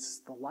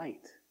 hates the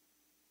light.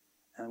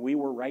 And we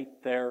were right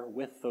there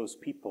with those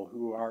people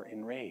who are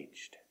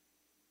enraged.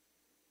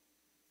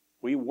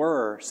 We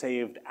were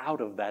saved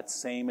out of that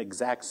same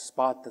exact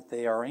spot that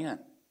they are in.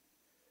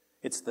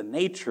 It's the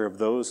nature of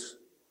those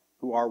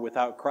who are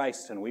without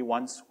Christ, and we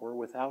once were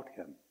without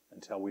Him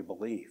until we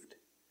believed.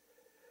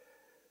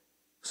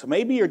 So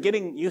maybe you're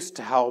getting used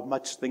to how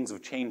much things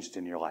have changed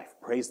in your life.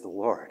 Praise the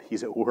Lord.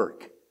 He's at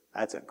work.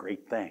 That's a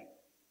great thing.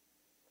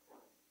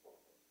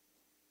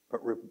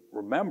 But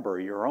remember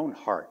your own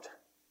heart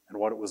and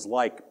what it was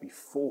like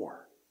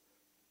before.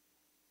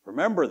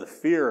 Remember the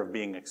fear of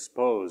being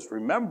exposed.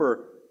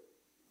 Remember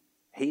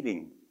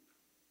hating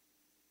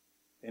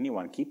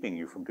anyone keeping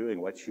you from doing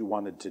what you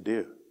wanted to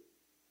do.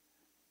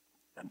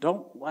 And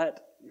don't let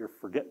your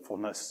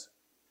forgetfulness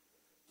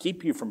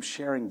keep you from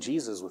sharing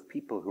Jesus with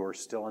people who are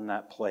still in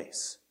that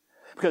place.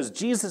 Because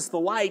Jesus the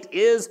light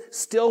is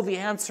still the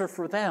answer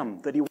for them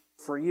that He wants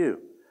for you.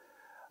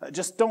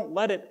 Just don't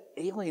let it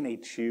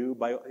alienate you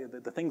by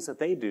the things that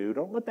they do.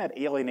 Don't let that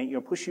alienate you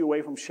and push you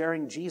away from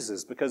sharing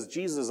Jesus. Because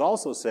Jesus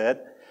also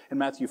said in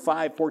Matthew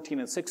 5, 14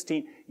 and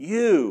 16,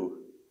 you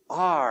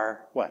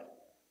are, what?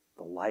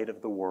 The light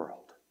of the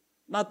world.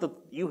 Not that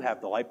you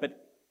have the light,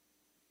 but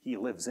He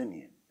lives in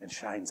you and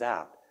shines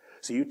out.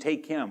 So you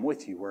take Him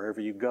with you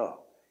wherever you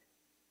go.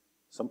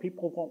 Some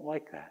people won't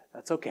like that.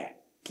 That's okay.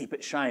 Keep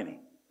it shining.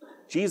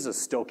 Jesus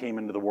still came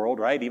into the world,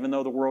 right? Even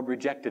though the world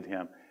rejected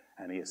Him.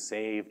 And He has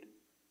saved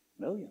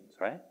millions,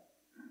 right?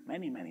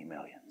 Many, many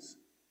millions.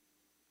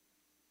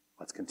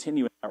 Let's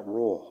continue in that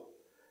role.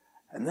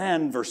 And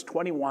then verse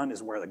 21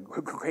 is where the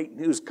great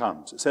news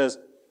comes. It says,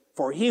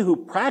 for he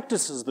who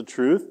practices the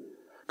truth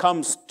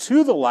comes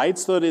to the light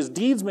so that his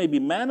deeds may be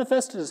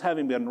manifested as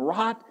having been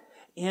wrought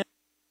in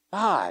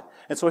God.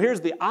 And so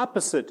here's the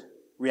opposite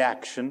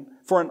reaction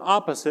for an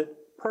opposite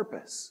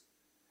purpose.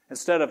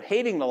 Instead of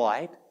hating the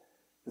light,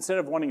 instead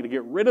of wanting to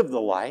get rid of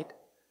the light,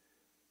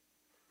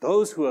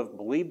 those who have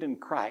believed in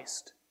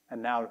Christ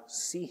and now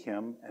see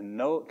Him and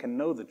can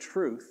know the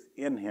truth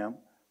in Him,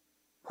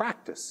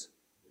 practice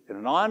in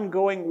an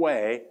ongoing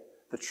way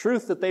the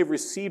truth that they've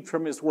received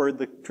from His Word,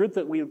 the truth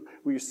that we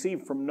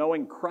receive from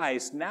knowing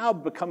Christ, now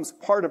becomes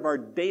part of our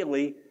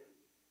daily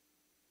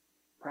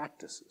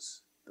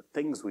practices. The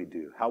things we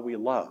do, how we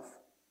love,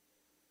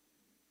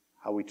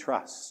 how we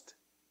trust,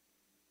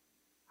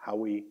 how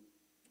we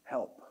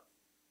help.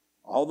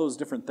 All those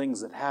different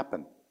things that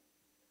happen.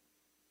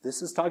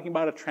 This is talking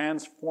about a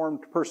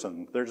transformed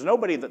person. There's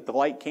nobody that the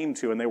light came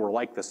to and they were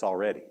like this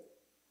already.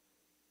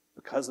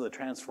 Because of the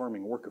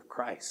transforming work of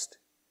Christ,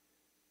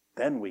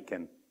 then we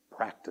can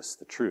practice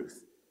the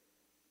truth.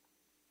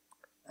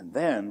 And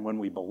then when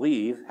we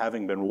believe,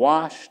 having been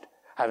washed,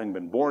 having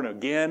been born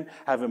again,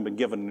 having been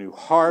given a new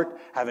heart,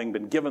 having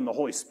been given the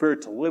Holy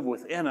Spirit to live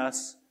within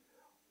us,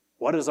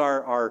 what is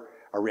our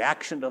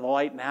reaction to the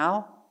light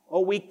now?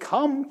 Oh, we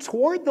come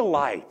toward the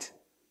light.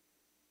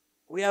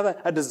 We have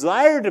a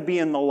desire to be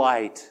in the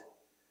light.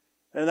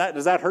 And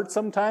does that hurt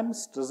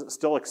sometimes? Does it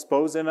still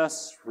expose in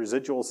us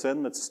residual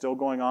sin that's still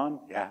going on?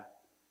 Yeah.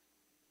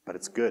 But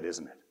it's good,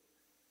 isn't it?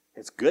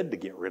 It's good to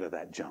get rid of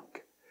that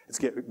junk. It's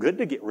good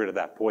to get rid of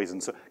that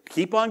poison. So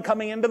keep on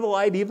coming into the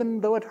light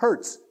even though it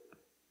hurts.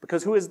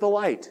 Because who is the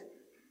light?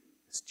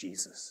 It's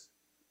Jesus.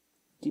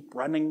 Keep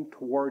running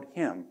toward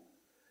Him.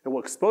 It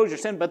will expose your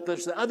sin, but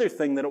there's the other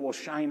thing that it will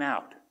shine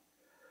out.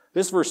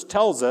 This verse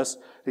tells us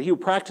that he who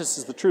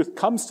practices the truth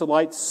comes to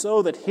light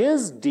so that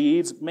his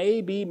deeds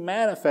may be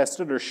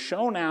manifested or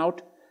shown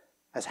out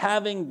as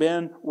having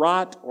been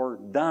wrought or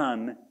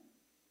done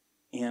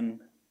in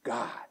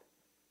God.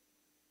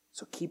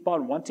 So keep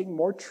on wanting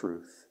more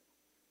truth,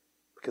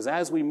 because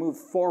as we move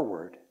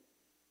forward,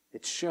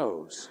 it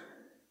shows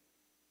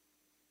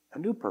a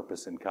new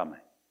purpose in coming.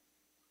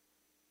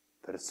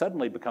 That it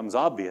suddenly becomes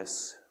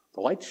obvious.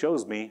 The light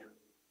shows me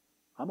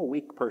I'm a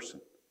weak person.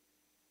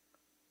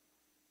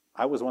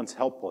 I was once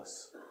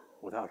helpless,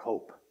 without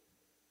hope.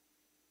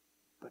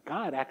 But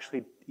God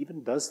actually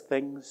even does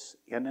things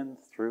in and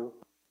through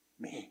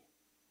me.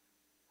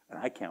 And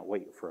I can't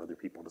wait for other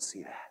people to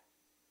see that.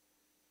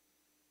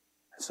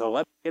 So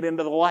let me get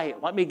into the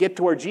light. Let me get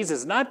to where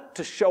Jesus, not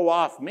to show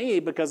off me,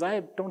 because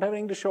I don't have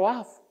anything to show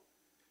off.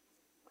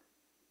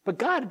 But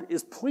God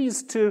is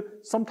pleased to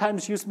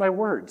sometimes use my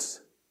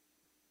words.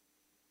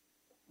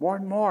 More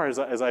and more as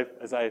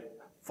I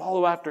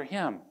follow after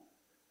him,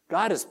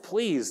 God is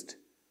pleased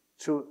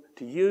to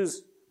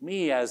use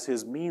me as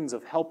his means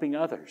of helping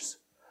others,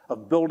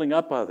 of building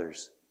up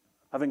others,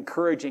 of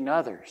encouraging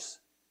others,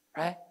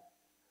 right?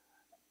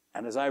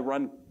 And as I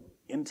run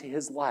into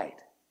his light,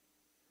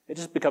 it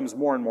just becomes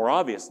more and more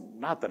obvious,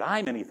 not that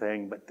I'm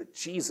anything, but that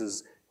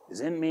Jesus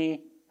is in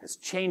me, has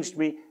changed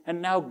me,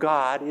 and now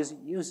God is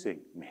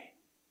using me.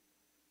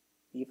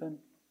 Even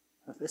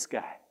with this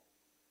guy.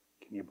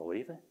 Can you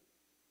believe it?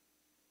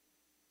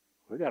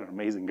 We've got an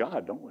amazing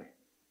God, don't we?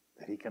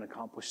 That he can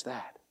accomplish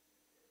that.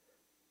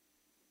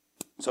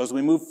 So as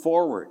we move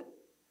forward,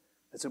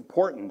 it's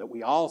important that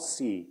we all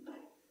see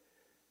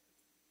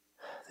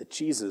that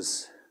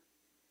Jesus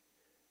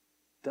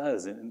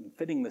does, in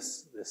fitting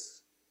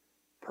this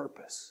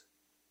purpose,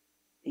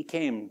 he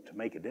came to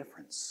make a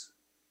difference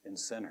in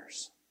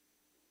sinners.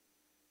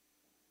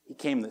 He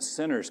came that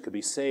sinners could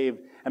be saved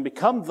and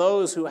become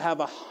those who have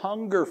a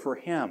hunger for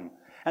him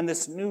and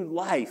this new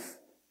life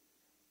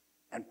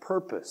and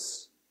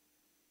purpose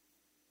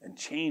and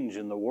change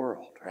in the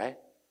world, right?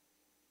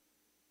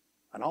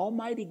 An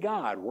almighty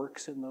God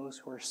works in those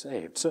who are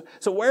saved.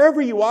 So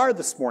wherever you are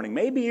this morning,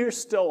 maybe you're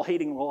still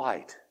hating the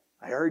light.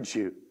 I urge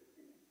you,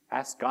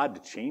 ask God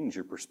to change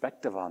your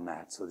perspective on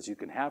that so that you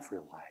can have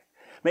real life.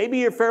 Maybe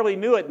you're fairly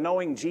new at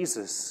knowing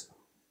Jesus.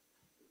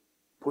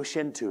 Push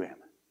into him,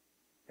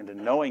 into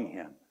knowing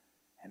him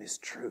and his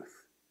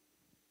truth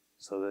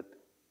so that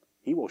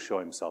he will show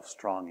himself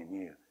strong in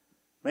you.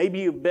 Maybe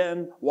you've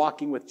been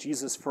walking with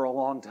Jesus for a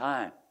long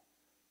time.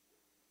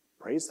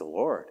 Praise the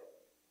Lord.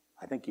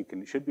 I think you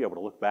should be able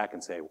to look back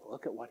and say, well,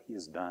 look at what he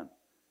has done.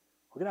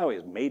 Look at how he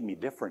has made me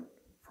different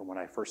from when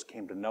I first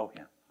came to know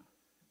him.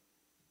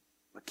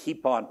 But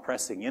keep on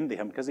pressing into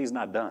him because he's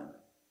not done.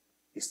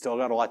 He's still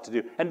got a lot to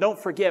do. And don't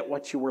forget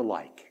what you were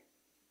like.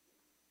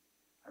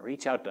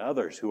 Reach out to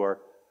others who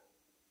are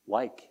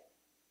like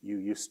you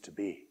used to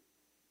be.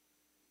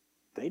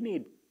 They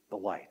need the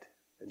light.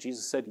 And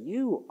Jesus said,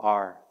 you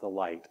are the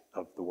light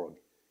of the world.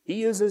 He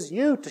uses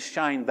you to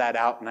shine that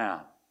out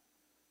now.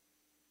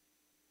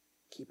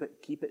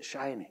 Keep it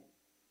shining.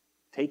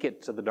 Take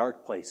it to the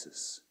dark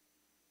places.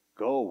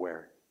 Go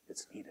where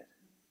it's needed.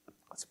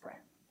 Let's pray.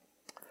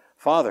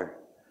 Father,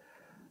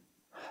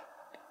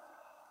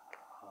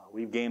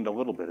 we've gained a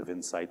little bit of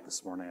insight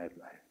this morning, I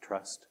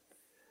trust.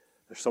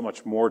 There's so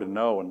much more to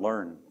know and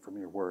learn from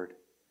your word.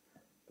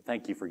 But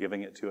thank you for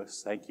giving it to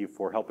us. Thank you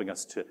for helping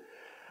us to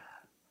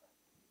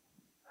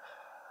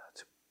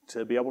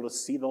be able to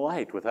see the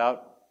light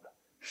without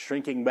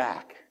shrinking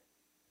back.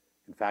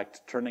 In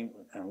fact, turning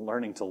and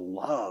learning to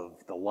love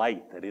the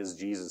light that is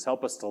Jesus.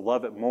 Help us to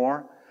love it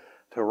more,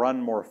 to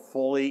run more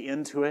fully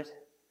into it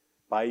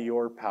by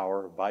your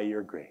power, by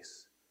your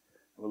grace.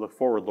 We look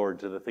forward, Lord,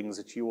 to the things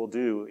that you will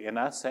do in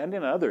us and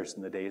in others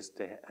in the days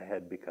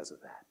ahead because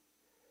of that.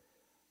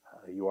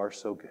 You are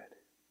so good.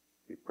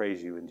 We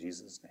praise you in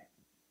Jesus' name.